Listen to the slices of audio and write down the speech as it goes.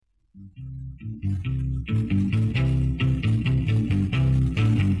Here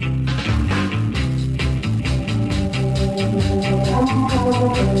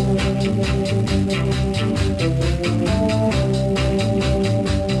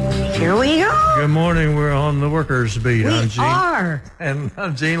we go. Good morning. We're on the Workers Beat. We I'm Gene. are. And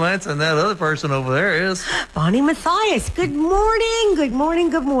I'm Gene Lance, and that other person over there is Bonnie Matthias. Good morning. Good morning.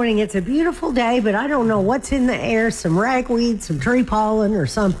 Good morning. It's a beautiful day, but I don't know what's in the air. Some ragweed, some tree pollen, or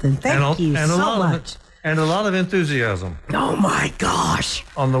something. Thank you so much. And a lot of enthusiasm. Oh, my gosh.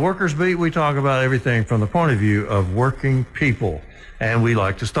 On the Workers Beat, we talk about everything from the point of view of working people. And we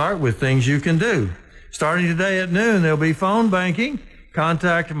like to start with things you can do. Starting today at noon, there'll be phone banking.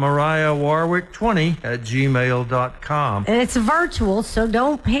 Contact Mariah Warwick 20 at gmail.com. And it's virtual, so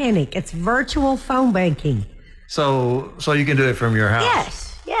don't panic. It's virtual phone banking. So you can do it from your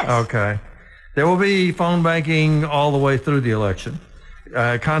house? Yes. Okay. There will be phone banking all the way through the election.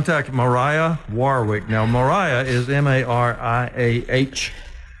 Contact Mariah Warwick. Now, Mariah is M-A-R-I-A-H.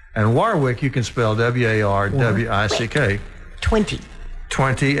 And Warwick, you can spell W-A-R-W-I-C-K. 20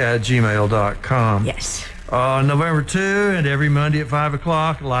 at gmail.com. Yes. November 2, and every Monday at 5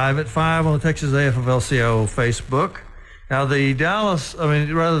 o'clock, live at 5 on the Texas AFL-CIO Facebook. Now, the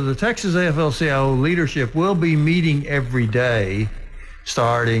Texas AFL-CIO leadership will be meeting every day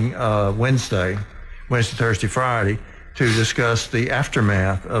starting Wednesday, Thursday, Friday, to discuss the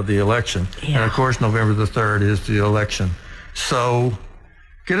aftermath of the election. Yeah. And, of course, November the 3rd is the election. So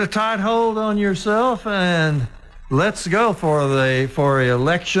get a tight hold on yourself, and let's go for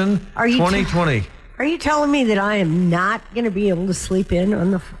election 2020. Are you telling me that I am not going to be able to sleep in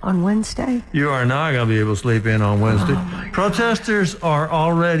on Wednesday? You are not going to be able to sleep in on Wednesday. Oh, Protesters are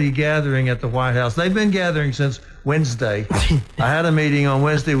already gathering at the White House. They've been gathering since Wednesday. I had a meeting on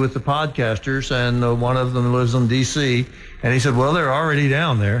Wednesday with the podcasters, and one of them lives in D.C., and he said, well, they're already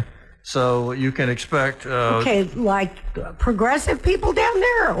down there. So you can expect... like progressive people down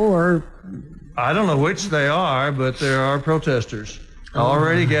there, or... I don't know which they are, but there are protesters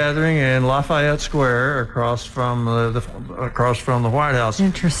already gathering in Lafayette Square across from the White House.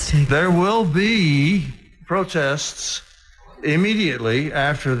 Interesting. There will be protests immediately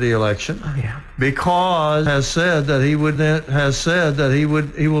after the election. Oh, yeah. Because he will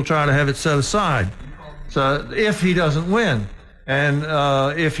try to have it set aside. So if he doesn't win, and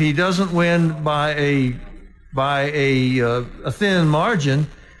if he doesn't win by a thin margin,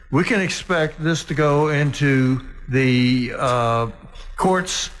 we can expect this to go into the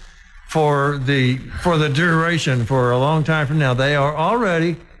courts for the duration for a long time from now. They are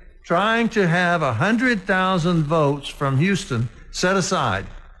already trying to have 100,000 votes from Houston set aside.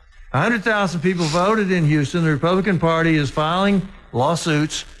 100,000 people voted in Houston. The Republican Party is filing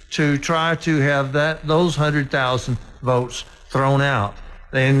lawsuits to try to have those 100,000 votes thrown out.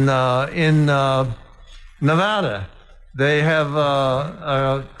 In Nevada, they have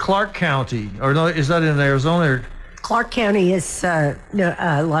Clark County, or no, is that in Arizona? Clark County is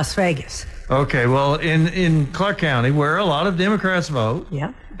Las Vegas. Okay, well, in Clark County, where a lot of Democrats vote.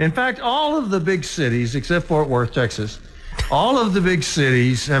 Yeah. In fact, all of the big cities, except Fort Worth, Texas, all of the big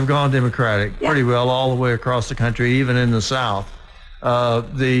cities have gone Democratic pretty well all the way across the country, even in the South.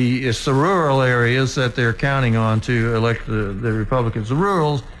 It's the rural areas that they're counting on to elect the Republicans, the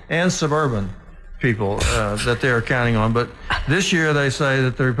rurals and suburban people that they're counting on. But this year they say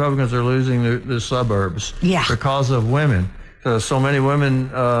that the Republicans are losing the suburbs because of women. So many women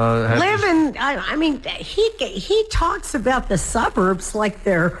have living. I mean, he talks about the suburbs like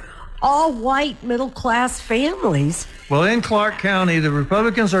they're all white middle class families. Well, in Clark County, the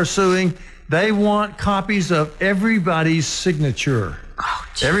Republicans are suing. They want copies of everybody's signature. Oh,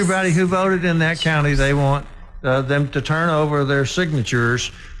 everybody who voted in that county, they want them to turn over their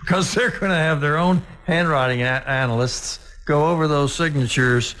signatures, because they're going to have their own handwriting analysts go over those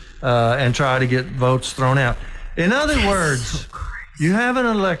signatures and try to get votes thrown out. In other words, you have an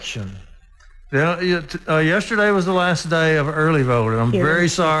election. Yesterday was the last day of early voting. I'm very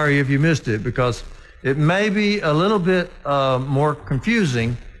sorry if you missed it, because it may be a little bit more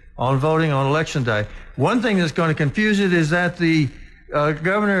confusing on voting on election day. One thing that's going to confuse it is that the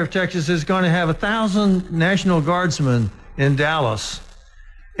governor of Texas is going to have 1,000 National Guardsmen in Dallas.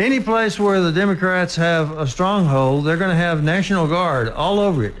 Any place where the Democrats have a stronghold, they're going to have National Guard all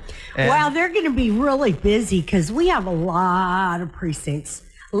over it. Well, they're going to be really busy because we have a lot of precincts,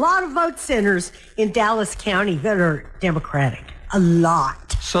 a lot of vote centers in Dallas County that are Democratic. A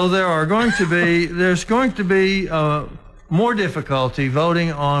lot. So there's going to be more difficulty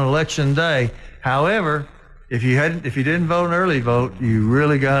voting on election day. However, if you didn't vote an early vote, you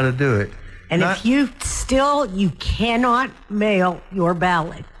really got to do it. And if you cannot mail your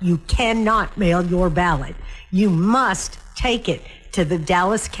ballot. You cannot mail your ballot. You must take it to the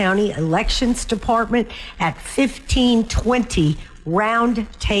Dallas County Elections Department at 1520 Round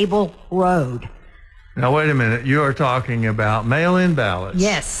Table Road. Now, wait a minute. You are talking about mail-in ballots.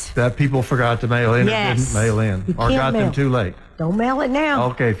 Yes. That people forgot to mail in or didn't mail in or got them too late. Don't mail it now.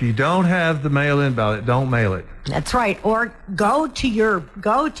 Okay, if you don't have the mail-in ballot, don't mail it. That's right. Or go to your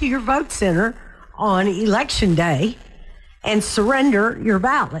vote center on Election Day and surrender your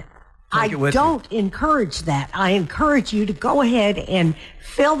ballot. I don't encourage that. I encourage you to go ahead and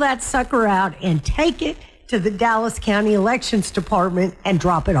fill that sucker out and take it to the Dallas County Elections Department and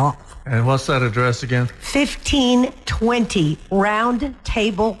drop it off. And what's that address again? 1520 Round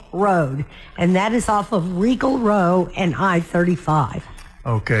Table Road. And that is off of Regal Row and I-35.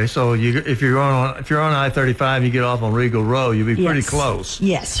 Okay, so if you're on I-35, you get off on Regal Row, you'll be pretty close.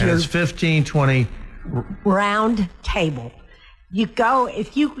 Yes. And it's 1520 Round Table. You go,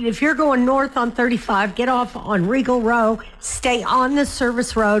 if you're going north on 35, get off on Regal Row, stay on the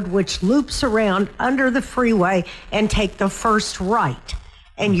service road, which loops around under the freeway, and take the first right.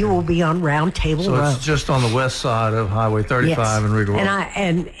 And you will be on Round Table Road. So it's just on the west side of Highway 35 and Regal Road.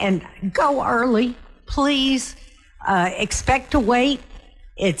 And go early, please. Expect to wait.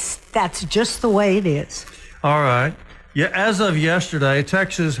 That's just the way it is. All right. Yeah. As of yesterday,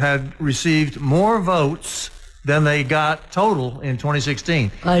 Texas had received more votes than they got total in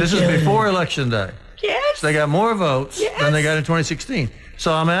 2016. This is before Election Day. Yes. So they got more votes than they got in 2016.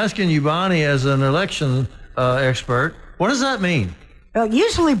 So I'm asking you, Bonnie, as an election expert, what does that mean? Well, it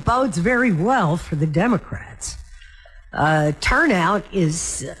usually bodes very well for the Democrats. Turnout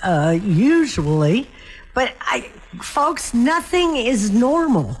is usually, but folks, nothing is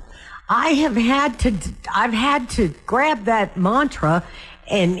normal. I've had to grab that mantra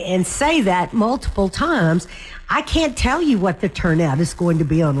and say that multiple times. I can't tell you what the turnout is going to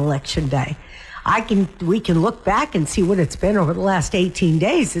be on Election Day. We can look back and see what it's been over the last 18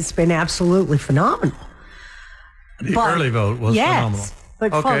 days. It's been absolutely phenomenal. The early vote was phenomenal.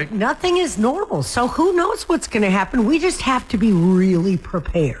 But folks, nothing is normal. So who knows what's going to happen? We just have to be really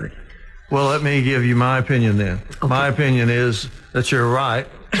prepared. Well, let me give you my opinion then. Okay. My opinion is that you're right.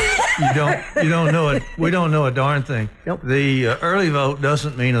 You don't know it. We don't know a darn thing. Nope. The early vote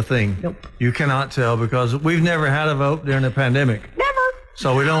doesn't mean a thing. Nope. You cannot tell because we've never had a vote during the pandemic. Never.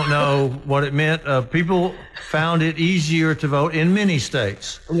 So we don't know what it meant. People found it easier to vote in many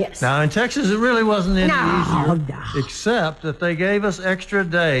states. Yes. Now in Texas, it really wasn't any easier, except that they gave us extra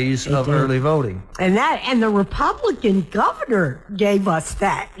days of early voting. And the Republican governor gave us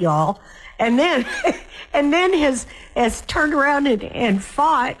that, y'all. And then has turned around and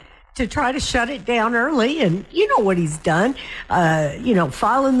fought to try to shut it down early. And you know what he's done.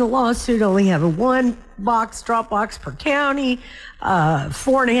 Filing the lawsuit, only having one drop box per county,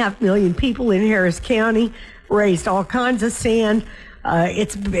 4.5 million people in Harris County, raised all kinds of sand.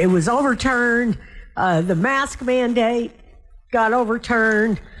 It was overturned. The mask mandate got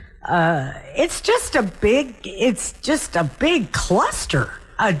overturned. It's just a big cluster.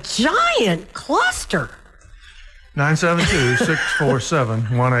 A giant cluster.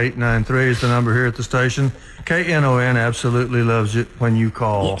 972-647-1893 is the number here at the station. KNON absolutely loves it when you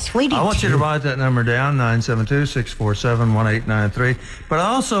call. Yes, we do. I want you to write that number down, 972-647-1893. But I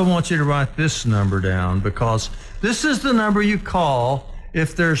also want you to write this number down because this is the number you call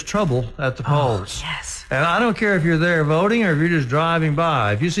if there's trouble at the polls. Oh, yes. And I don't care if you're there voting or if you're just driving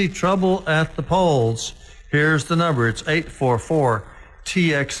by. If you see trouble at the polls, here's the number. It's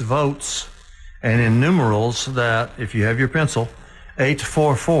 844-TX votes, and in numerals that, if you have your pencil,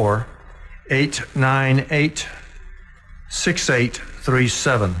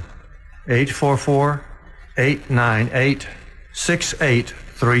 844-898-6837.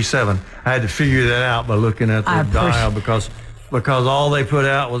 844-898-6837. I had to figure that out by looking at the dial because all they put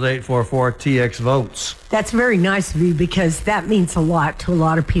out was 844-TX votes. That's very nice of you because that means a lot to a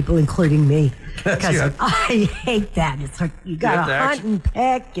lot of people, including me. Because I hate that. It's like you got to hunt and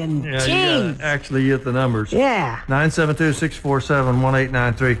peck and you gotta actually get the numbers. Yeah.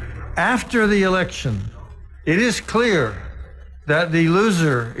 972-647-1893. After the election, it is clear that the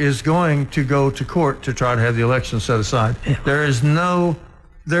loser is going to go to court to try to have the election set aside. Yeah.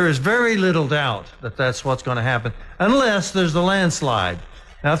 There is very little doubt that that's what's going to happen, unless there's a landslide.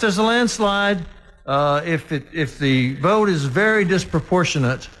 Now, if there's a landslide, if the vote is very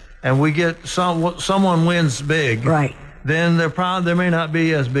disproportionate, and we get someone wins big, right? Then there may not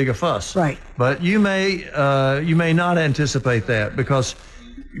be as big a fuss, right? But you may not anticipate that because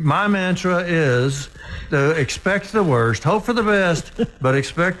my mantra is to expect the worst, hope for the best, but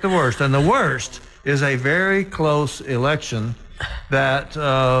expect the worst. And the worst is a very close election that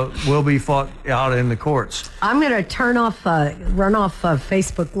will be fought out in the courts. I'm going to run off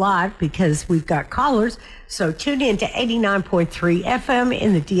Facebook Live because we've got callers. So tune in to 89.3 FM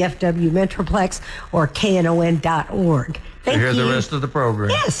in the DFW Metroplex or KNON.org. Thank you. To hear the rest of the program.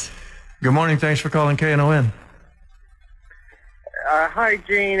 Yes. Good morning. Thanks for calling KNON. Hi,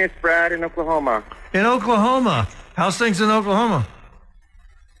 Gene. It's Brad in Oklahoma. In Oklahoma. How's things in Oklahoma?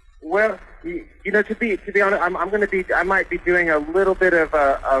 Well, to be honest, I might be doing a little bit of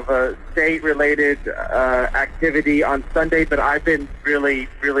a state-related activity on Sunday, but I've been really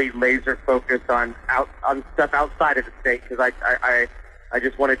laser focused on stuff outside of the state because I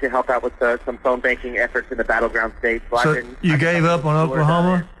just wanted to help out with some phone banking efforts in the battleground states. So you gave up on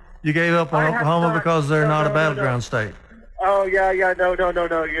Oklahoma? You gave up on Oklahoma because they're not a battleground state? Oh yeah, no.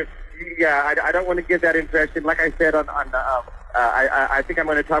 I don't want to give that impression. Like I said I think I'm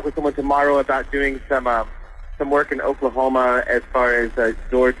going to talk with someone tomorrow about doing some work in Oklahoma as far as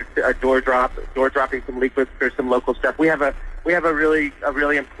door dropping some leaflets for some local stuff. We have a really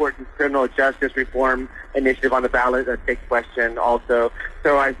important criminal justice reform initiative on the ballot, a state question also.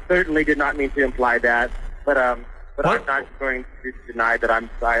 So I certainly did not mean to imply that, but I'm not going to deny that I'm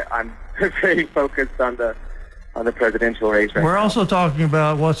very focused on the presidential race right We're now. also talking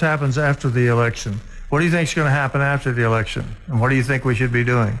about what happens after the election. What do you think is going to happen after the election? And what do you think we should be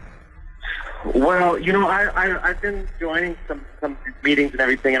doing? Well, I've been joining some meetings and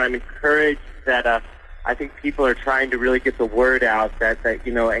everything, and I'm encouraged that I think people are trying to really get the word out that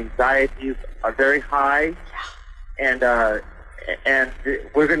anxieties are very high, and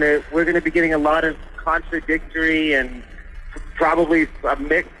we're gonna be getting a lot of contradictory and probably a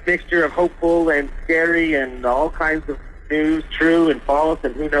mixture of hopeful and scary and all kinds of news, true and false,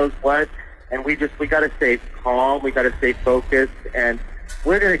 and who knows what. And we got to stay calm. We got to stay focused, and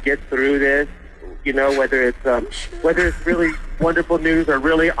we're going to get through this. Whether it's really wonderful news or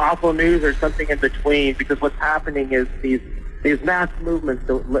really awful news or something in between. Because what's happening is these mass movements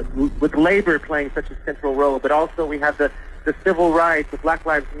with labor playing such a central role, but also we have the civil rights, the Black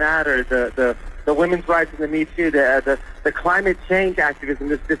Lives Matter, the women's rights and the Me Too, the climate change activism,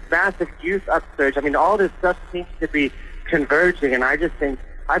 this massive youth upsurge. I mean, all this stuff seems to be converging, and I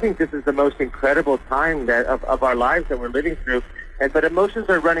think this is the most incredible time of our lives that we're living through. But emotions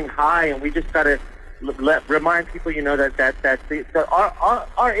are running high, and we just got to remind people, that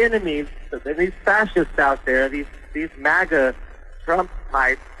our enemies, these fascists out there, these MAGA Trump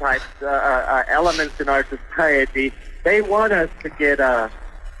type elements in our society, they want us to get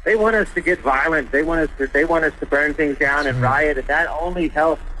violent. They want us to burn things down and riot, and that only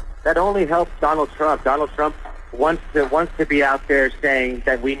helps Donald Trump. Donald Trump wants to be out there saying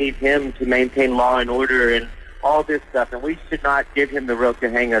that we need him to maintain law and order and all this stuff, and we should not give him the rope to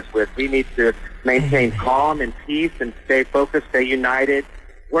hang us with. We need to maintain calm and peace and stay focused, stay united.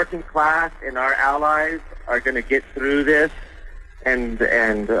 Working class and our allies are going to get through this, and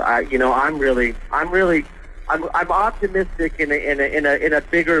I'm optimistic in a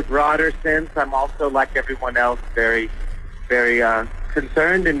bigger, broader sense. I'm also, like everyone else, very, very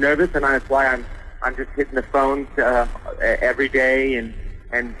concerned and nervous, and that's why I'm just hitting the phone every day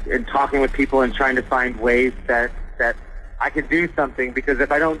and talking with people and trying to find ways that I can do something. Because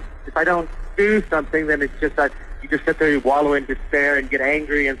if I don't do something, then it's just that you just sit there, you wallow in despair and get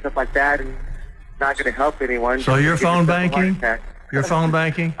angry and stuff like that, and it's not going to help anyone. So you're phone banking? You're phone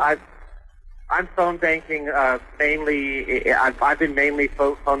banking? I'm phone banking mainly. I've been mainly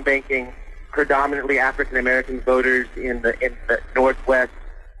phone banking predominantly African American voters in the northwest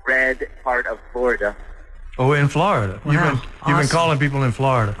red part of Florida. Oh, in Florida. Wow. You've been calling people in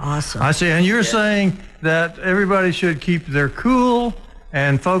Florida. Awesome. I see. And you're saying that everybody should keep their cool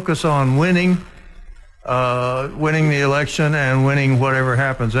and focus on winning the election and winning whatever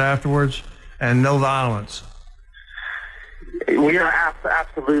happens afterwards, and no violence. We are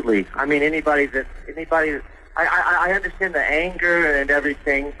absolutely. I mean, anybody. I understand the anger and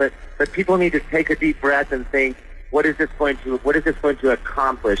everything, but people need to take a deep breath and think, what is this going to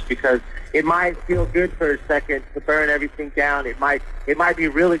accomplish? Because it might feel good for a second to burn everything down. It might be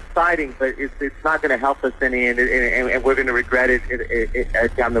real exciting, but it's not going to help us any, and we're going to regret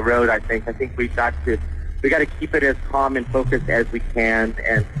it down the road. I think we got to keep it as calm and focused as we can,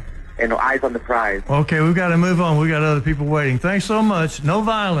 and eyes on the prize. Okay, we've got to move on. We got other people waiting. Thanks so much. No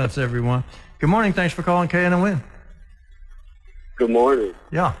violence, everyone. Good morning. Thanks for calling KNON. Good morning.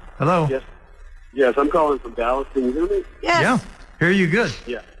 Yeah. Hello. Yes, I'm calling from Dallas. Can you hear me? Yes. Yeah. Hear you good.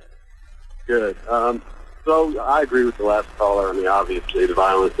 Yeah. Good. So I agree with the last caller. I mean, obviously the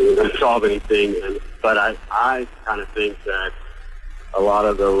violence isn't going to solve anything, but I kind of think that a lot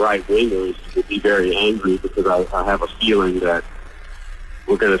of the right-wingers will be very angry because I have a feeling that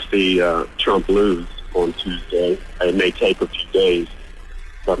we're going to see Trump lose on Tuesday. It may take a few days,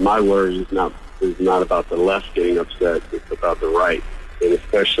 but my worry is not about the left getting upset. It's about the right, and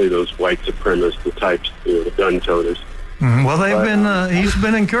especially those white supremacists, the types, the gun toters. Well, he's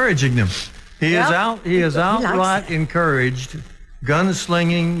been encouraging them. He has outright encouraged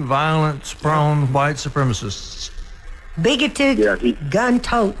gunslinging, violence-prone white supremacists. Bigoted,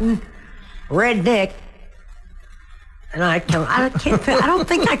 gun-toting, redneck. And I don't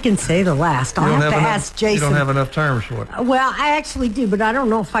think I can say the last. I'll have to ask Jason. You don't have enough terms for it. Well, I actually do, but I don't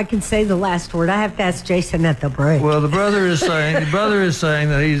know if I can say the last word. I have to ask Jason at the break. Well, the brother is saying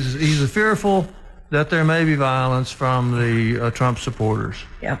that he's fearful that there may be violence from the Trump supporters.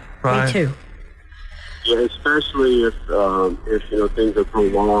 Yeah, right? Me too. Yeah, especially if things are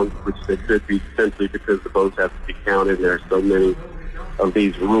prolonged, which they could be simply because the votes have to be counted. There are so many of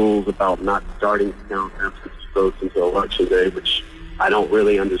these rules about not starting to count absentee votes until Election Day, which I don't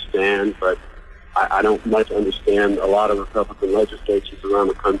really understand, but I don't much understand a lot of Republican legislatures around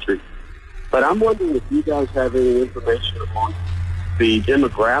the country. But I'm wondering if you guys have any information on the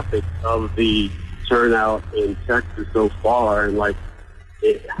demographics of the turnout in Texas so far, and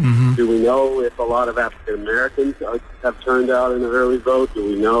do we know if a lot of African Americans have turned out in the early vote? Do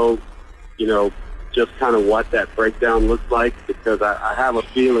we know, just kind of what that breakdown looks like? Because I have a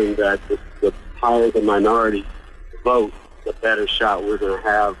feeling that the higher the minority vote, the better shot we're going to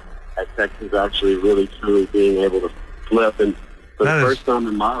have at Texas actually really truly being able to flip. And for the first time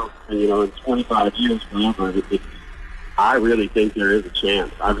in my opinion, in 25 years, I really think there is a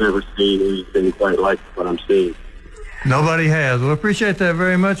chance. I've never seen anything quite like what I'm seeing. Nobody has. We'll appreciate that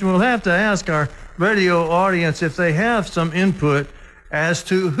very much. We'll have to ask our radio audience if they have some input as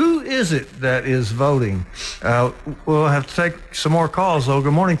to who is it that is voting. We'll have to take some more calls, though.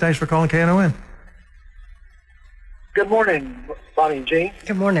 Good morning. Thanks for calling KNON. Good morning, Bonnie and Jane.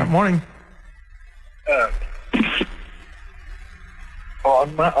 Good morning. Good morning.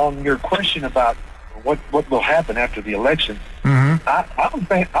 On your question about what will happen after the election, I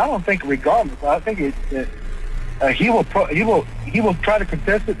don't think regardless. I think he will try to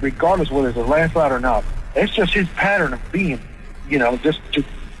contest it regardless whether it's a landslide or not. It's just his pattern of being, that's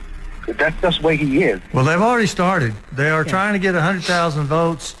the way he is. Well, they've already started. They are trying to get 100,000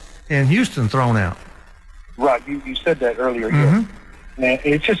 votes in Houston thrown out. Right, you said that earlier. Yeah. And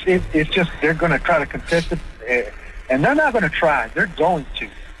it's just they're going to try to contest it, and they're not going to try. They're going to.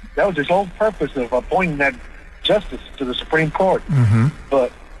 That was his whole purpose of appointing that justice to the Supreme Court.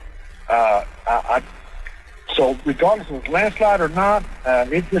 But so regardless of landslide or not,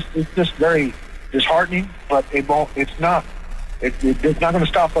 it's just very disheartening. But it's not going to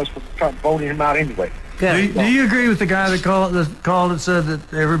stop us from voting him out anyway. Do you agree with the guy that called that said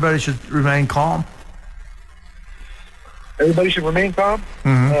that everybody should remain calm? Everybody should remain calm?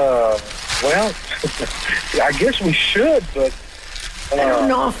 Well, I guess we should, but I don't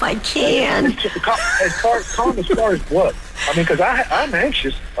know if I can. As far as what? I mean, because I'm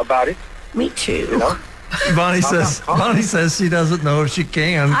anxious about it. Me too. Bonnie says she doesn't know if she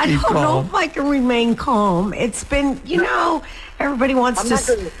can I keep calm. don't know if I can remain calm. It's been, everybody wants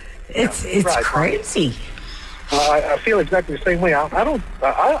to. It's right, crazy. I feel exactly the same way.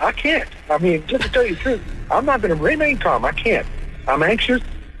 I can't. I mean, just to tell you the truth, I'm not going to remain calm. I can't. I'm anxious,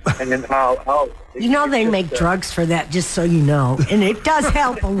 and then I'll they make drugs for that, just so you know, and it does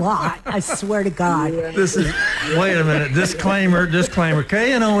help a lot. I swear to God. Wait a minute. Disclaimer.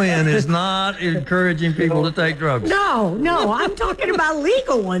 KNON is not encouraging people to take drugs. No, I'm talking about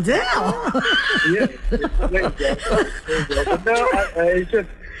legal ones. Hell.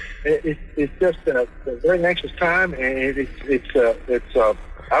 It's just a very anxious time, and it's I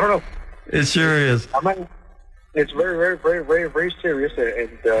don't know. It sure is. It's very, very, very, very, very serious,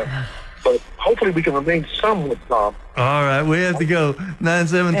 but hopefully we can remain somewhat calm. All right, we have to go.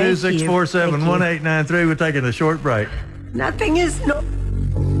 972-647-1893. We're taking a short break. Nothing is no.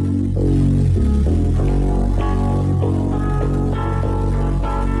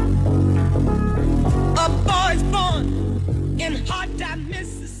 A boy's born in hot time,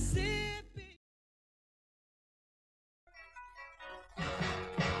 Mississippi.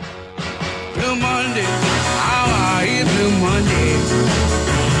 Blue Monday, how are you, Blue Monday?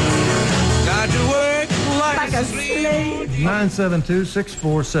 Got to work like a slave.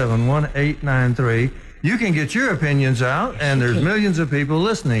 972-647-1893 you can get your opinions out, and there's millions of people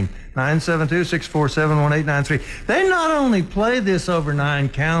listening. 972-647-1893. They not only play this over 9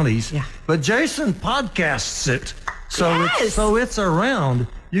 counties, but Jason podcasts it. So it's around.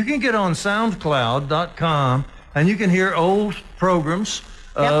 You can get on SoundCloud.com, and you can hear old programs.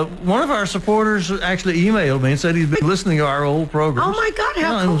 One of our supporters actually emailed me and said he's been listening to our old programs. Oh, my God,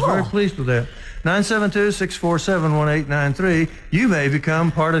 how I cool. was very pleased with that. 972-647-1893. You may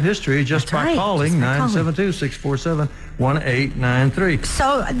become part of history just by calling 972-647-1893.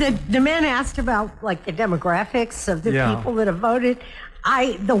 So the man asked about like the demographics of the people that have voted.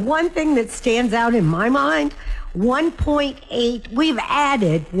 The one thing that stands out in my mind, we've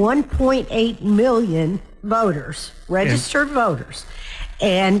added 1.8 million voters, registered voters.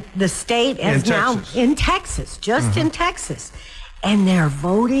 And the state is now in Texas, in Texas. And they're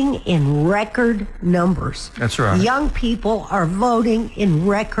voting in record numbers. That's right. Young people are voting in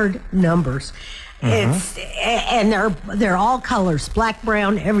record numbers. And they're all colors, black,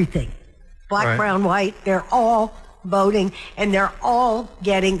 brown, everything. Black, brown, white, they're all voting, and they're all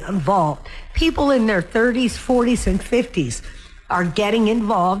getting involved. People in their 30s, 40s, and 50s are getting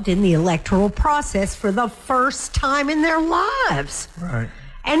involved in the electoral process for the first time in their lives. Right.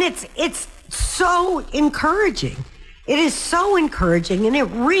 And it's so encouraging. It is so encouraging, and it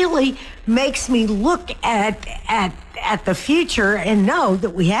really makes me look at the future and know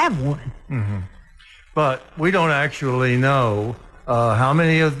that we have one. Mm-hmm. But we don't actually know how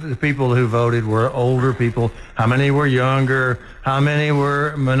many of the people who voted were older people, how many were younger, how many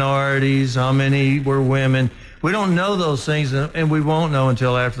were minorities, how many were women. We don't know those things, and we won't know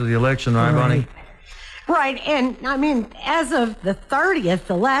until after the election, right, Bonnie? Right, and I mean, as of the 30th,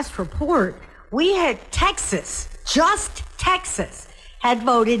 the last report, we had Texas, just Texas, had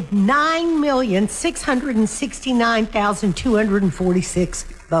voted 9,669,246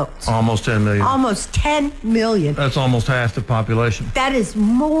 votes. Almost 10 million. Almost 10 million. That's almost half the population. That is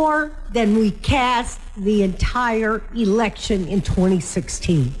more than we cast the entire election in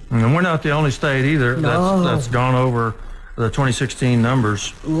 2016. And we're not the only state either that's gone over the 2016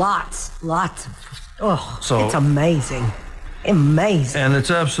 numbers. Lots of, it's amazing. Amazing. And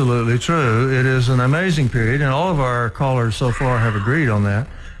it's absolutely true. It is an amazing period, and all of our callers so far have agreed on that.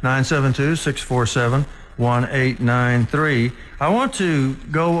 972-647-1893. I want to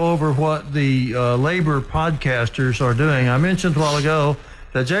go over what the labor podcasters are doing. I mentioned a while ago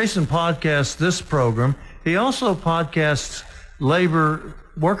that Jason podcasts this program. He also podcasts Labor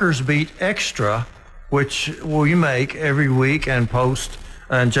Workers Beat Extra, which we make every week and post.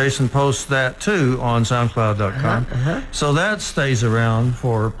 And Jason posts that too on SoundCloud.com. So that stays around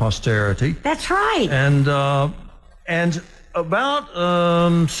for posterity. That's right. And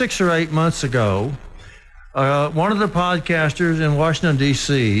about 6 or 8 months ago, one of the podcasters in Washington,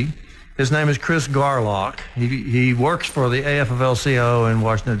 D.C., his name is Chris Garlock. He works for the AFL-CIO in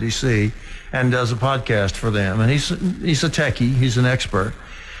Washington, D.C., and does a podcast for them. And he's a techie. He's an expert,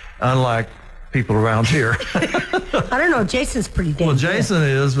 unlike people around here. I don't know. Jason's pretty damn Well, Jason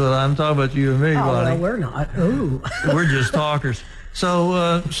is, but I'm talking about you and me, buddy. Oh, well, we're not. Ooh. We're just talkers.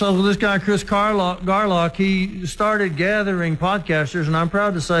 So this guy, Chris Garlock, he started gathering podcasters, and I'm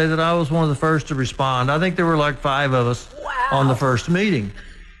proud to say that I was one of the first to respond. I think there were like 5 of us on the first meeting.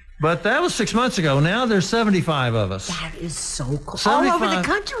 But that was 6 months ago. Now there's 75 of us. That is so cool. All over the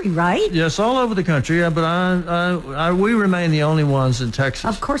country, right? Yes, all over the country. Yeah, but we remain the only ones in Texas.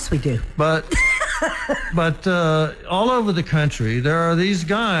 Of course we do. But all over the country, there are these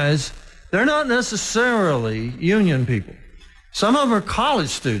guys. They're not necessarily union people. Some of them are college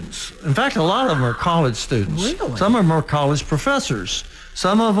students. In fact, a lot of them are college students. Really? Some of them are college professors.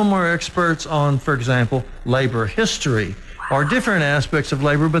 Some of them are experts on, for example, labor history or different aspects of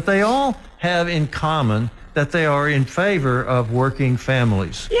labor, but they all have in common that they are in favor of working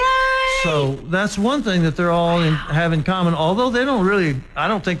families. Yay! So that's one thing that they're all have in common, although they don't really, I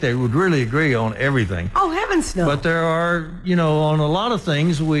don't think they would really agree on everything. Oh, heavens no. But there are, on a lot of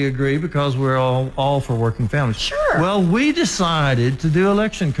things we agree because we're all for working families. Sure. Well, we decided to do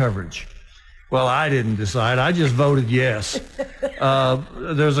election coverage. Well, I didn't decide. I just voted yes.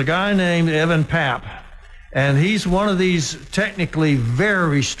 There's a guy named Evan Papp, and he's one of these technically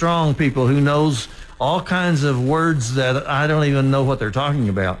very strong people who knows all kinds of words that I don't even know what they're talking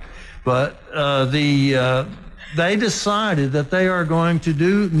about. But they decided that they are going to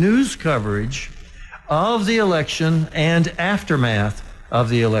do news coverage of the election and aftermath of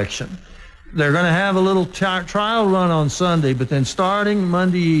the election. They're going to have a little trial run on Sunday, but then starting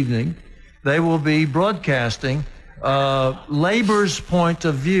Monday evening, they will be broadcasting labor's point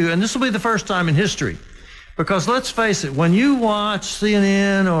of view. And this will be the first time in history. Because let's face it, when you watch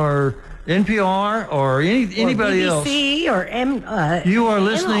CNN or NPR or anybody else, BBC or you are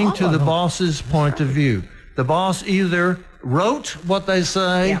listening all to of the them. boss's point of view. The boss either wrote what they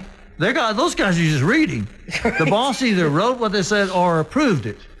say. Yeah. Those guys are just reading. The boss either wrote what they said or approved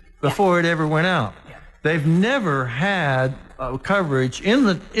it before it ever went out. Yeah. They've never had coverage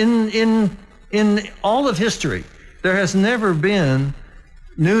in all of history. There has never been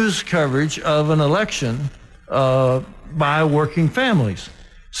news coverage of an election by working families.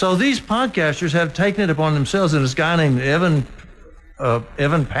 So these podcasters have taken it upon themselves, and this guy named Evan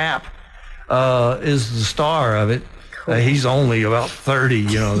Papp is the star of it. Cool. He's only about 30.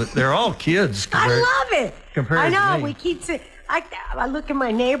 They're all kids. I love it. compared I know. to me. We keep saying. I look at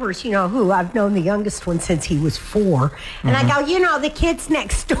my neighbors, who I've known the youngest one since he was 4. And I go, the kids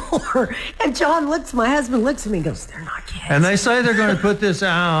next door. And my husband looks at me and goes, they're not kids. And they say they're going to put this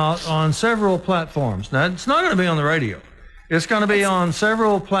out on several platforms. Now, it's not going to be on the radio. It's going to be on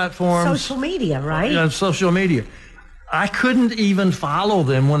several platforms. Social media, right? Social media. I couldn't even follow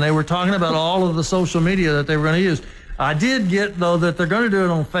them when they were talking about all of the social media that they were going to use. I did get, though, that they're going to do it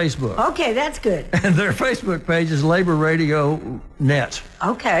on Facebook. Okay, that's good. And their Facebook page is Labor Radio Net.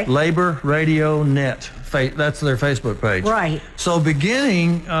 Okay. Labor Radio Net. That's their Facebook page. Right. So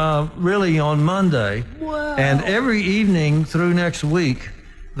beginning really on Monday, Whoa. and every evening through next week,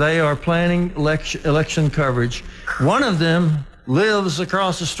 they are planning election coverage. One of them lives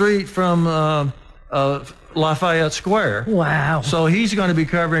across the street from Lafayette Square. Wow. So he's going to be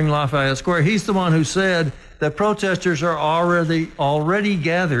covering Lafayette Square. He's the one who said that protesters are already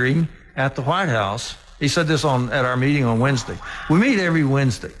gathering at the White House. He said this at our meeting on Wednesday. We meet every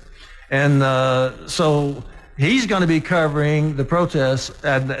Wednesday. And so he's going to be covering the protests,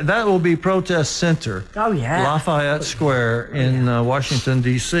 and that will be Protest Center. Oh, yeah. Lafayette Square in Washington,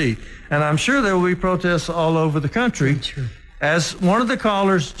 D.C. And I'm sure there will be protests all over the country. True. As one of the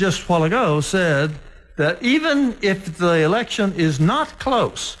callers just a while ago said, that even if the election is not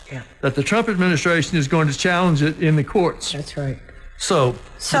close, that the Trump administration is going to challenge it in the courts. That's right. So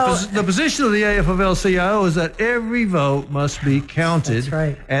the position of the AFL-CIO is that every vote must be counted. That's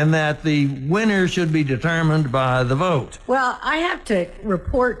right. And that the winner should be determined by the vote. Well, I have to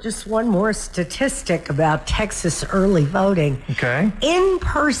report just one more statistic about Texas early voting. Okay.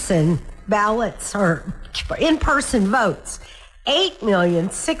 In-person ballots or in-person votes,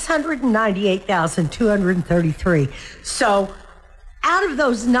 8,698,233. So out of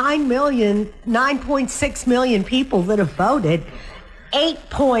those 9.6 million people that have voted,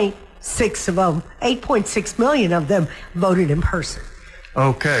 8.6 million of them voted in person.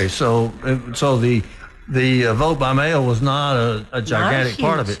 Okay, so the vote by mail was not a gigantic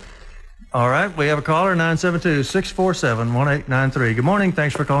part of it. All right, we have a caller, 972-647-1893. Good morning,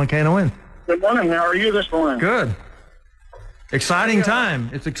 thanks for calling KNON. Good morning. How are you this morning? Good. Exciting time.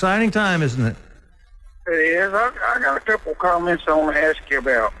 It's exciting time, isn't it? It is. I got a couple comments I want to ask you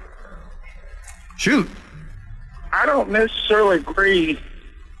about. Shoot. I don't necessarily agree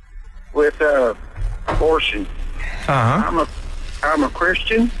with abortion. Uh-huh. I'm a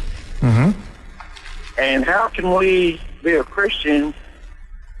Christian. Mm-hmm. And how can we be a Christian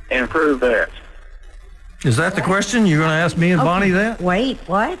and prove that? Is that the question? You're going to ask me and Bonnie that? Wait,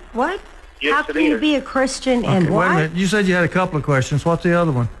 what? Yes, How it can you is. be a Christian and Okay, what? wait a minute. You said you had a couple of questions. What's the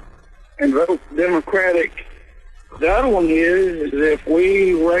other one? And vote Democratic. The other one is if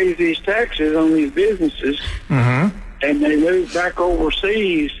we raise these taxes on these businesses Mm-hmm. and they move back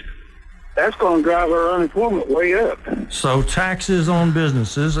overseas, that's going to drive our unemployment way up. So taxes on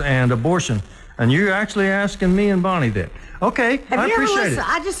businesses and abortion. And you're actually asking me and Bonnie that. Okay, Have I you ever appreciate listened?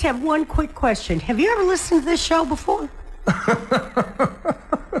 I just have one quick question. Have you ever listened to this show before?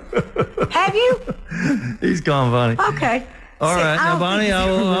 Have you? it. He's gone, Bonnie. Okay. All See, right, I now don't Bonnie, think I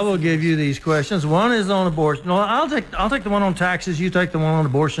you've ever will listened. give you these questions. One is on abortion. No, I'll take the one on taxes. You take the one on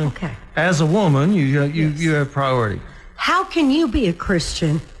abortion. Okay. As a woman, you have priority. How can you be a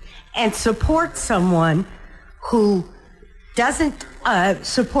Christian and support someone who doesn't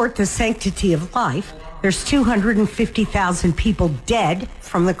support the sanctity of life? There's 250,000 people dead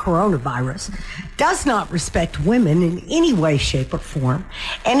from the coronavirus, does not respect women in any way, shape, or form.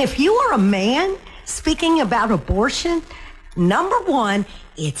 And if you are a man speaking about abortion, number one,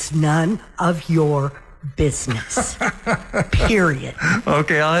 it's none of your business. Period.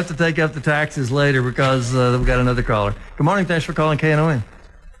 Okay, I'll have to take up the taxes later because we've got another caller. Good morning. Thanks for calling KNON.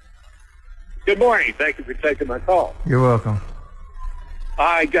 Good morning. Thank you for taking my call. You're welcome.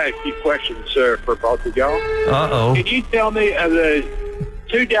 I got a few questions, sir, for both of y'all. Uh-oh. Can you tell me of the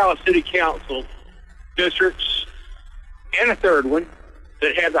 2 Dallas City Council districts and a third one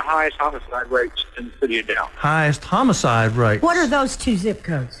that have the highest homicide rates in the city of Dallas? Highest homicide rate. What are those 2 zip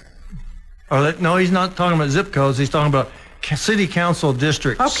codes? No, he's not talking about zip codes. He's talking about city council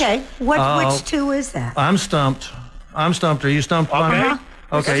districts. Okay. Which two is that? I'm stumped. Are you stumped? Okay.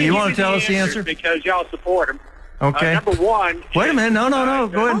 Okay. You want to tell us the answer? Because y'all support him. Okay. Number one. Wait a minute. No.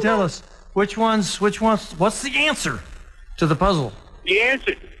 Go ahead and tell us. Which ones? What's the answer to the puzzle? The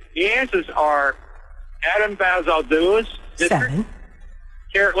answers are Adam Bazaldua's district, 7.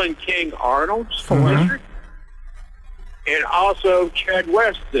 Carolyn King Arnold's 4. district, and also Chad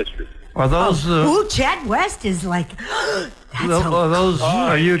West district. Are those? Ooh, Chad West is like.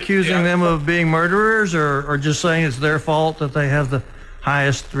 Are you accusing them of being murderers, or just saying it's their fault that they have the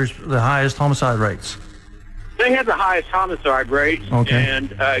highest homicide rates? They have the highest homicide rates, Okay.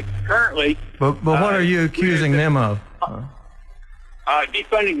 and currently. But what are you accusing them of?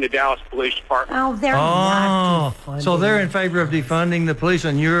 Defunding the Dallas Police Department. Oh, they're not defunding. So they're in favor of defunding the police,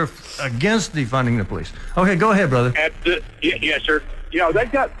 and you're against defunding the police. Okay, go ahead, brother. Yes, sir.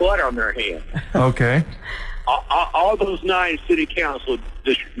 They've got blood on their hands. Okay. All those 9 city council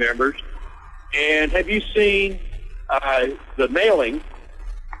district members. And have you seen the mailing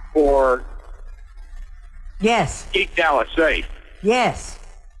for Yes. Keep Dallas Safe? Yes.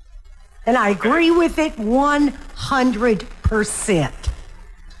 And I agree with it 100%.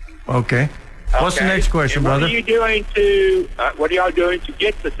 Okay. What's the next question, And brother? what are y'all doing to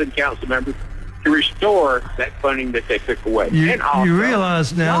get the city council members to restore that funding that they took away? You also,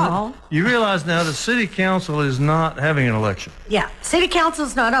 realize now that city council is not having an election. Yeah. City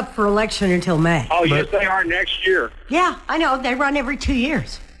council's not up for election until May. Oh, yes, they are next year. Yeah, I know. They run every 2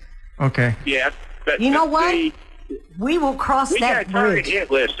 years. Okay. Yes. But, You know what? We will cross We got a that target bridge. hit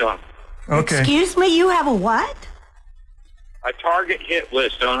list on them. Okay. Excuse me, you have a what? A target hit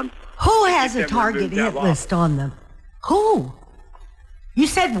list on them. Who has a Get them target removed out hit of list on them? Who? You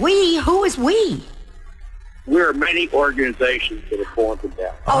said we. Who is we? There are many organizations that are formed in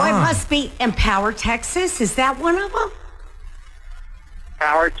Dallas. Oh, it must be Empower Texas. Is that one of them?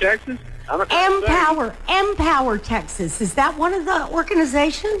 Power Texas? I'm not gonna say. Empower Texas. Is that one of the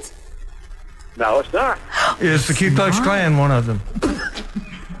organizations? No, it's not. Is the Ku Klux Klan one of them?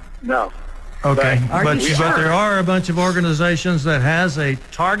 No. Okay. Are But you sure? there are a bunch of organizations that has a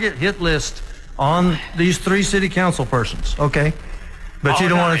target hit list on these 3 city council persons. Okay. But you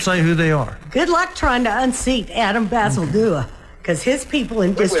don't want to say who they are. Good luck trying to unseat Adam Bazaldua, because his people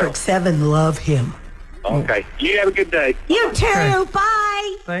in District 7 love him. Okay. You have a good day. You too. Okay. Bye.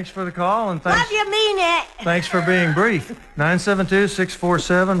 Thanks for the call, and Love thanks. you, mean it. Thanks for being brief.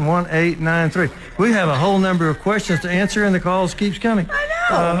 972-647-1893. We have a whole number of questions to answer, and the calls keeps coming. I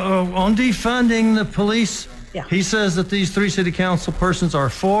know. On defunding the police, Yeah. he says that these 3 city council persons are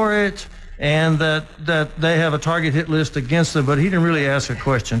for it, and that they have a target hit list against them, but he didn't really ask a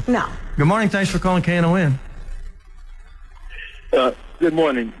question. No. Good morning. Thanks for calling KNON. Good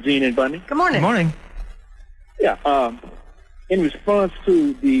morning, Gene and Bunny. Good morning. Good morning. Yeah. In response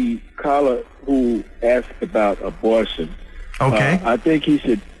to the caller who asked about abortion, Okay. I think he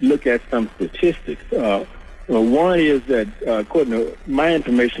should look at some statistics. One is that, according to my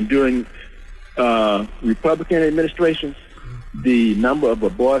information, during Republican administrations, the number of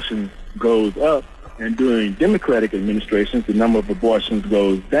abortions goes up, and during Democratic administrations, the number of abortions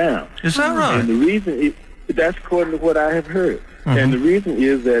goes down. Is that right? And the reason that's according to what I have heard. Mm-hmm. And the reason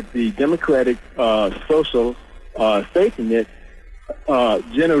is that the Democratic social safety net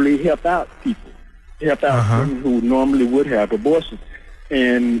generally help out people, women who normally would have abortions,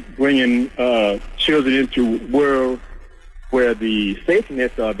 and bringing children into a world where the safety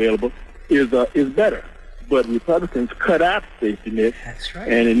nets are available is better. But Republicans cut out the safety net. That's right.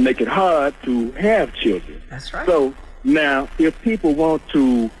 And it make it hard to have children. That's right. So now, if people want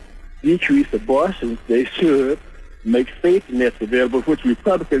to decrease abortions, they should make safety nets available, which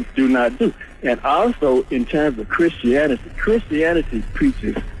Republicans do not do. And also, in terms of Christianity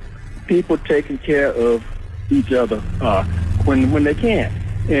preaches people taking care of each other when they can.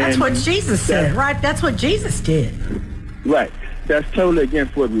 And That's what Jesus said, right? That's what Jesus did. Right. That's totally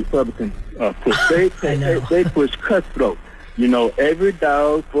against what Republicans push. I know. They push cutthroat. Every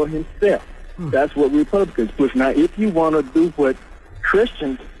dog for himself. That's what Republicans push. Now, if you want to do what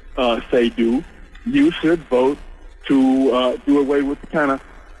Christians say do, you should vote to do away with the kind of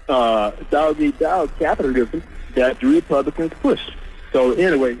dog-eat-dog capitalism that the Republicans push. So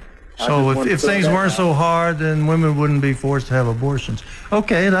anyway. So if things weren't so hard, then women wouldn't be forced to have abortions.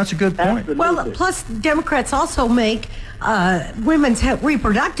 Okay, that's a good point. Absolutely. Well, plus Democrats also make women's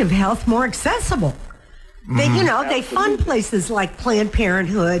reproductive health more accessible. They, they fund places like Planned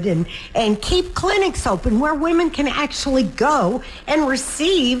Parenthood and keep clinics open where women can actually go and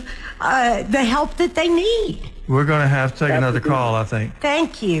receive the help that they need. We're going to have to take another call, I think.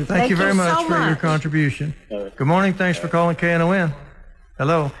 Thank you. Thank you very much so for your contribution. Good morning. Thanks for calling KNON.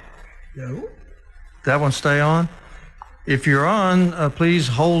 Hello. No. That one stay on? If you're on, please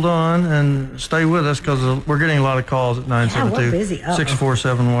hold on and stay with us because we're getting a lot of calls at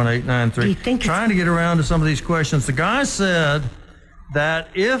 972-647-1893. Trying to get around to some of these questions. The guy said that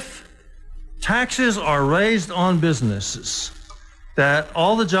if taxes are raised on businesses, that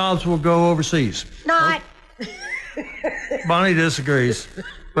all the jobs will go overseas. Not. Bonnie disagrees,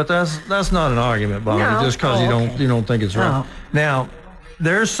 but that's not an argument, Bonnie. No. Just because you don't think it's right. Now,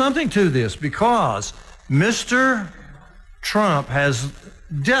 there's something to this because Mr. Trump has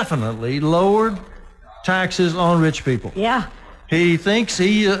definitely lowered taxes on rich people. Yeah. He thinks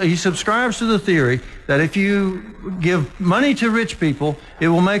he subscribes to the theory that if you give money to rich people, it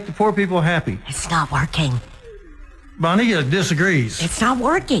will make the poor people happy. It's not working. Bonnie disagrees. It's not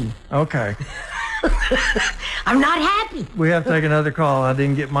working. Okay. I'm not happy. We have to take another call. I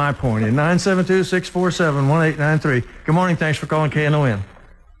didn't get my point in. 972-647-1893. Good morning. Thanks for calling KNON.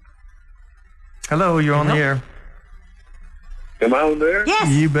 Hello, you're on the air. Am I on there? Yes.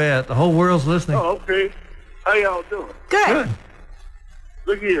 You bet. The whole world's listening. Oh, okay. How y'all doing? Good.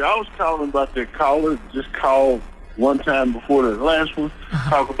 Look here, I was calling about that caller just called one time before the last one.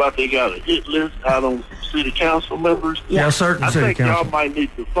 Talk about they got a hit list out on city council members. Yeah, certain city I think council. y'all might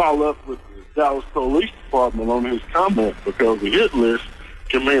need to follow up with the Dallas Police Department on his comment because the hit list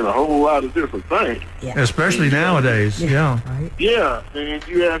can mean a whole lot of different things. Yeah. Especially nowadays. Yeah. Right. Yeah, and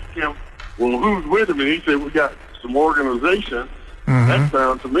you ask him, well, who's with him? And he said, we got some organization. That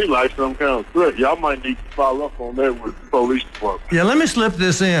sounds to me like some kind of threat. Y'all might need to follow up on that with the police department. Yeah, let me slip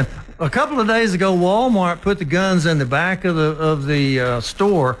this in. A couple of days ago, Walmart put the guns in the back of the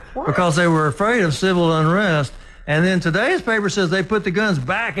store because they were afraid of civil unrest. And then today's paper says they put the guns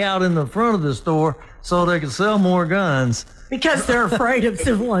back out in the front of the store so they could sell more guns. Because they're afraid of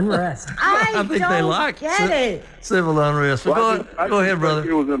civil unrest. I think they like civil unrest. So go ahead, brother.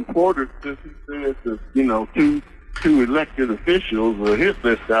 It was important that he said that, two elected officials a hit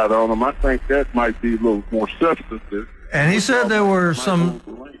list out on them. I think that might be a little more substantive. And he said there were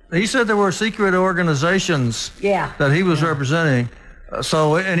secret organizations that he was representing.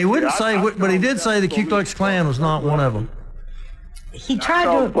 And he wouldn't say, but he did say the Ku Klux Klan was not one of them. He tried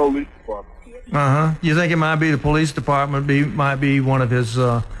to. Police department. You think it might be the police department? Might be one of his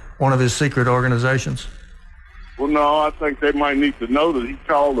secret organizations. Well, no, I think they might need to know that he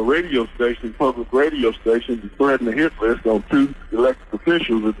called the radio station, public radio station, to threaten a hit list on two elected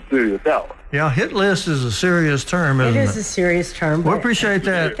officials at the city of Dallas. Yeah, hit list is a serious term, isn't it? It is a serious term. We appreciate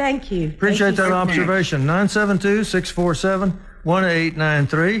that. Thank you. Appreciate that observation.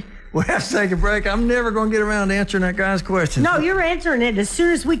 972-647-1893. We have to take a break. I'm never going to get around to answering that guy's question. No, you're answering it as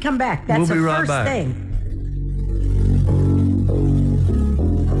soon as we come back. That's we'll be right first back. thing.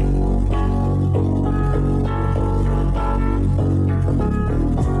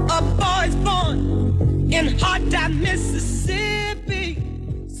 In hot time, Mississippi,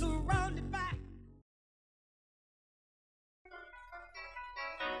 surrounded by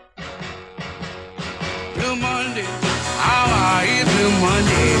Blue Monday, Blue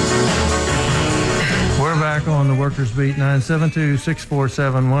Monday. We're back on the Workers Beat.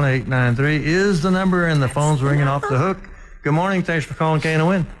 972-647-1893 is the number, and the phone's ringing off the hook. Good morning. Thanks for calling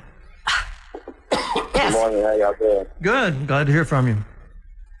KNON. Good morning. How y'all doing? Good. Glad to hear from you.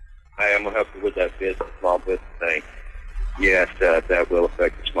 Hi, I'm going to help you with that small business thing. Yes, that will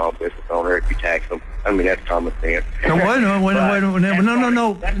affect the small business owner if you tax them. I mean, that's common sense. No, wait a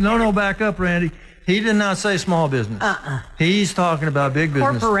minute. No, back up, Randy. He did not say small business. He's talking about big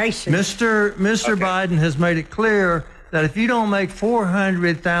business. Corporation. Mr. Biden has made it clear that if you don't make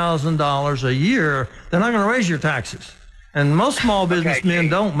 $400,000 a year, they're not going to raise your taxes. And most small businessmen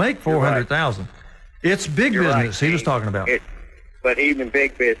don't make $400,000. It's big business he was talking about. But even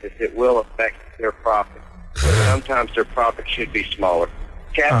big business, it will affect their profit. Sometimes their profit should be smaller.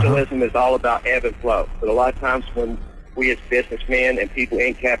 Capitalism is all about ebb and flow. But a lot of times when we as businessmen and people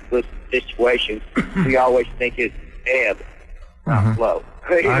in capitalist situations, we always think it's ebb, not flow.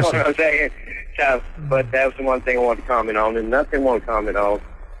 You know what I'm saying? So, but that was the one thing I wanted to comment on. And another thing I want to comment on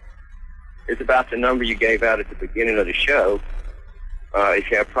is about the number you gave out at the beginning of the show. If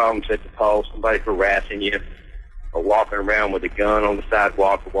you have problems at the polls, somebody harassing you, or walking around with a gun on the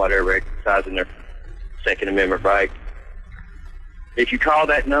sidewalk or whatever, exercising their Second Amendment right. If you call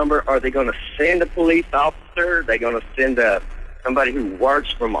that number, are they going to send a police officer? Are they going to send somebody who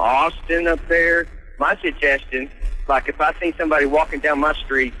works from Austin up there? my suggestion, like if I see somebody walking down my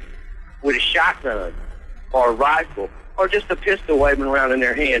street with a shotgun or a rifle or just a pistol waving around in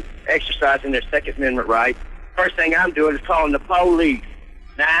their hand, exercising their Second Amendment right, first thing I'm doing is calling the police,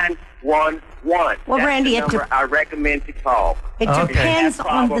 911. Well, That's Randy, the number I recommend to call. It depends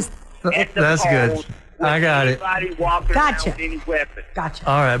on the. That's good. I got it. Walking Gotcha. around with any weapon. Gotcha.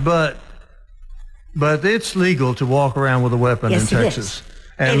 All right, but it's legal to walk around with a weapon Yes, in it Texas. is.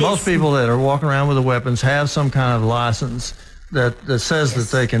 And It most is. people that are walking around with the weapons have some kind of license that says that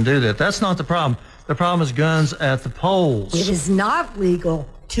they can do that. That's not the problem. The problem is guns at the polls. It is not legal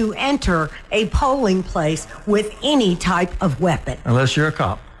to enter a polling place with any type of weapon Unless you're a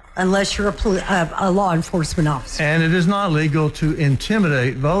cop. unless you're a law enforcement officer. And it is not legal to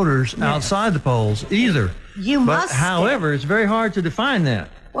intimidate voters outside the polls either. You but must. however, it's very hard to define that.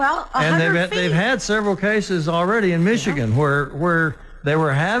 Well, And 100 feet. they've had several cases already in Michigan where they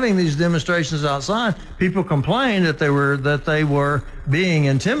were having these demonstrations outside. People complained that they were being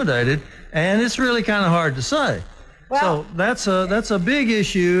intimidated, and it's really kind of hard to say. So that's a big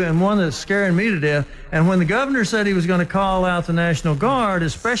issue and one that's scaring me to death. And when the governor said he was going to call out the National Guard,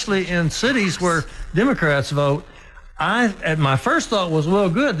 especially in cities where Democrats vote, my first thought was, well,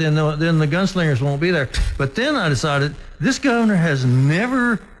 good, then the gunslingers won't be there. But then I decided this governor has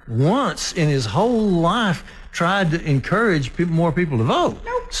never once in his whole life tried to encourage more people to vote.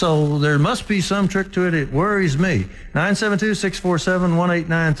 Nope. So there must be some trick to it. It worries me.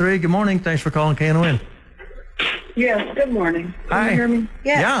 972-647-1893. Good morning. Thanks for calling KNON. Yes, good morning. Can Hi. you hear me?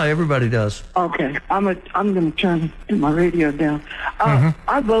 Yeah, everybody does. Okay, I'm going to turn my radio down.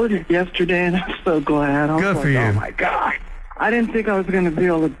 I voted yesterday, and I'm so glad. I was Good like, for you. Oh my God! I didn't think I was going to be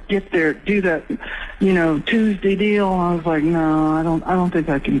able to get there, do that, Tuesday deal. I was like, no, I don't think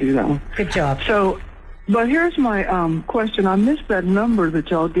I can do that one. Good job. So, but here's my question. I missed that number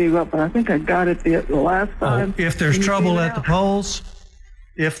that y'all gave up, but I think I got it the last time. If there's Can you trouble get it at the out? polls,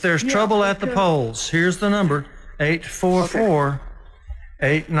 polls, here's the number,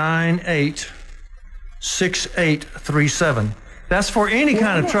 844-898-6837. That's for any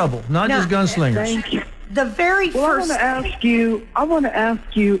kind of trouble, not just gunslingers. Thank you. The very Well, first. I want to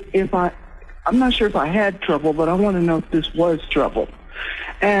ask you if I'm not sure if I had trouble, but I want to know if this was trouble.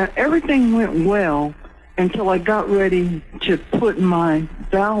 And everything went well until I got ready to put my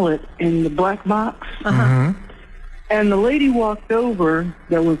ballot in the black box. And the lady walked over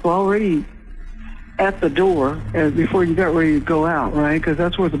that was already at the door before you got ready to go out, right? Because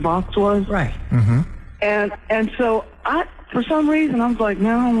that's where the box was. Right. And so for some reason, I was like,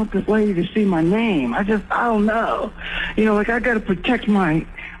 no, I don't want this lady to see my name. I don't know. I got to protect my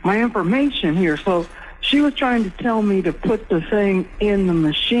information here. So she was trying to tell me to put the thing in the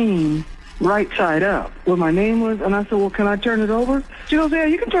machine right side up where my name was. And I said, well, can I turn it over? She goes, yeah,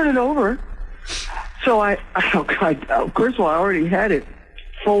 you can turn it over. So first of all, I already had it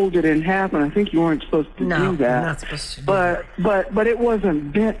folded in half, and I think you weren't supposed to do that. You're not supposed to do but it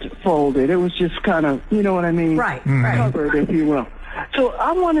wasn't bent folded. It was just kind of, you know what I mean? Right, Covered, if you will. So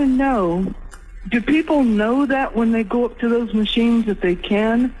I want to know, do people know that when they go up to those machines that they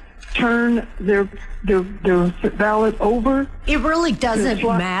can turn their ballot over? It really doesn't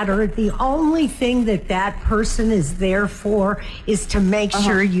matter. The only thing that person is there for is to make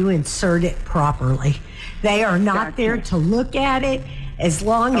sure you insert it properly. They are not there to look at it. As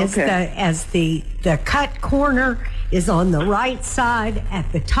long as the cut corner is on the right side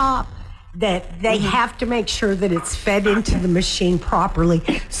at the top, that they have to make sure that it's fed into the machine properly,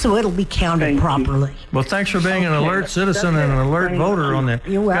 so it'll be counted properly. Well, thanks for being an alert citizen and an alert voter on that.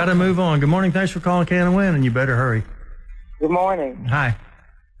 You're welcome. Got to move on. Good morning. Thanks for calling KNON, and you better hurry. Good morning. Hi.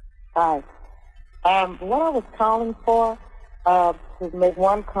 Hi. What I was calling for to make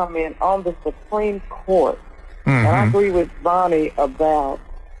one comment on the Supreme Court. And I agree with Bonnie about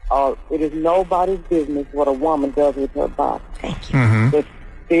it is nobody's business what a woman does with her body. Thank you. But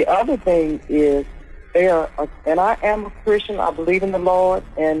the other thing is, and I am a Christian, I believe in the Lord,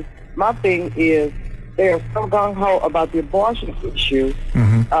 and my thing is they are so gung-ho about the abortion issue,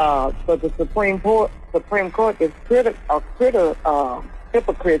 but the Supreme Court is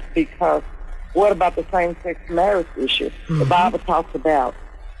hypocrites because what about the same-sex marriage issue? The Bible talks about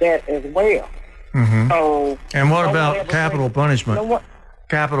that as well. So, and what about capital punishment?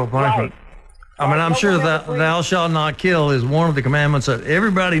 Capital punishment. I mean, I'm sure that thou shalt not kill is one of the commandments that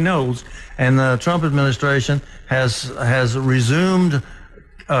everybody knows, and the Trump administration has resumed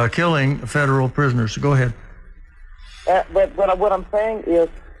killing federal prisoners. So go ahead. But what I'm saying is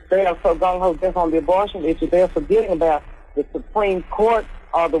they are so gung-ho just on the abortion issue, they're forgetting about the Supreme Court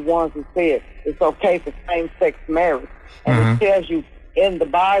are the ones who said it's okay for same-sex marriage. And it tells you in the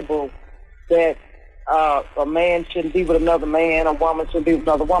Bible that a man shouldn't be with another man, a woman shouldn't be with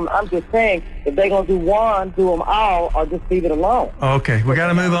another woman. I'm just saying, if they're going to do one, do them all, or just leave it alone. Okay, we got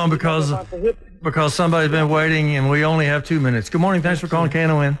to move on because somebody's been waiting, and we only have 2 minutes. Good morning. Thanks for calling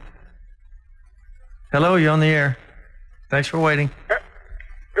KNON. Hello, you're on the air. Thanks for waiting.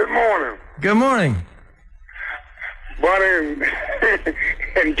 Good morning. Good morning. Buddy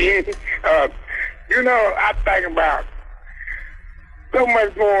and Dean, I think about so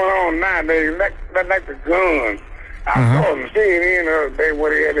much going on nowadays, like the guns. I saw on CNN the other day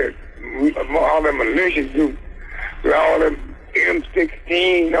where they had all them militia groups with all them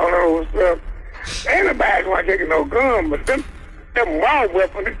M16, all those stuff. Ain't nobody want to take no gun, but them war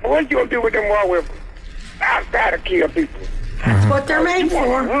weapons, what you gonna do with them war weapons? Outside to kill people. That's what they're made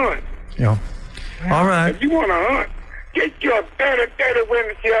for. Hunt. Yeah. All right. If you want to hunt, get your 30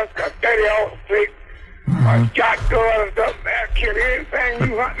 Winchester, a 30-06, a shotgun or something. That'll kill anything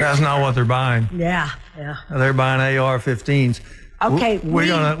you hunt. That's not what they're buying. Yeah. They're buying AR-15s. Okay, we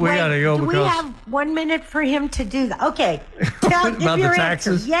gotta go do because we have 1 minute for him to do that? Okay, give about your the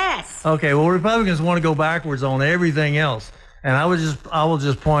taxes. answer. Yes. Okay. Well, Republicans want to go backwards on everything else, and I will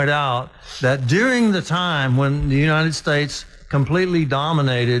just point out that during the time when the United States completely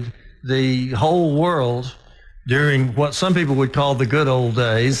dominated the whole world, during what some people would call the good old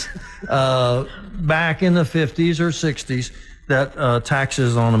days, back in the 50s or 60s, that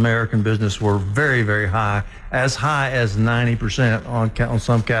taxes on American business were very, very high as 90% on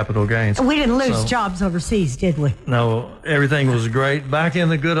some capital gains. We didn't lose jobs overseas, did we? No, everything was great back in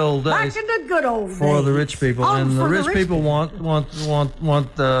the good old days. Back in the good old days. For the rich people. And the rich people want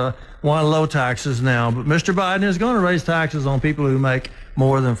low taxes now. But Mr. Biden is going to raise taxes on people who make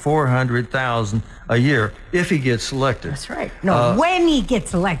more than $400,000 a year if he gets elected. That's right. No, when he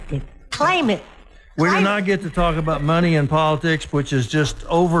gets elected. Claim it. We do not get to talk about money in politics, which is just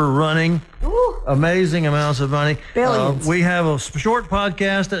overrunning amazing amounts of money. Billions. We have a short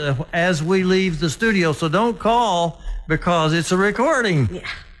podcast as we leave the studio, so don't call because it's a recording. Yeah.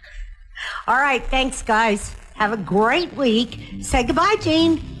 All right. Thanks, guys. Have a great week. Say goodbye,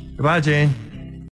 Gene. Goodbye, Gene.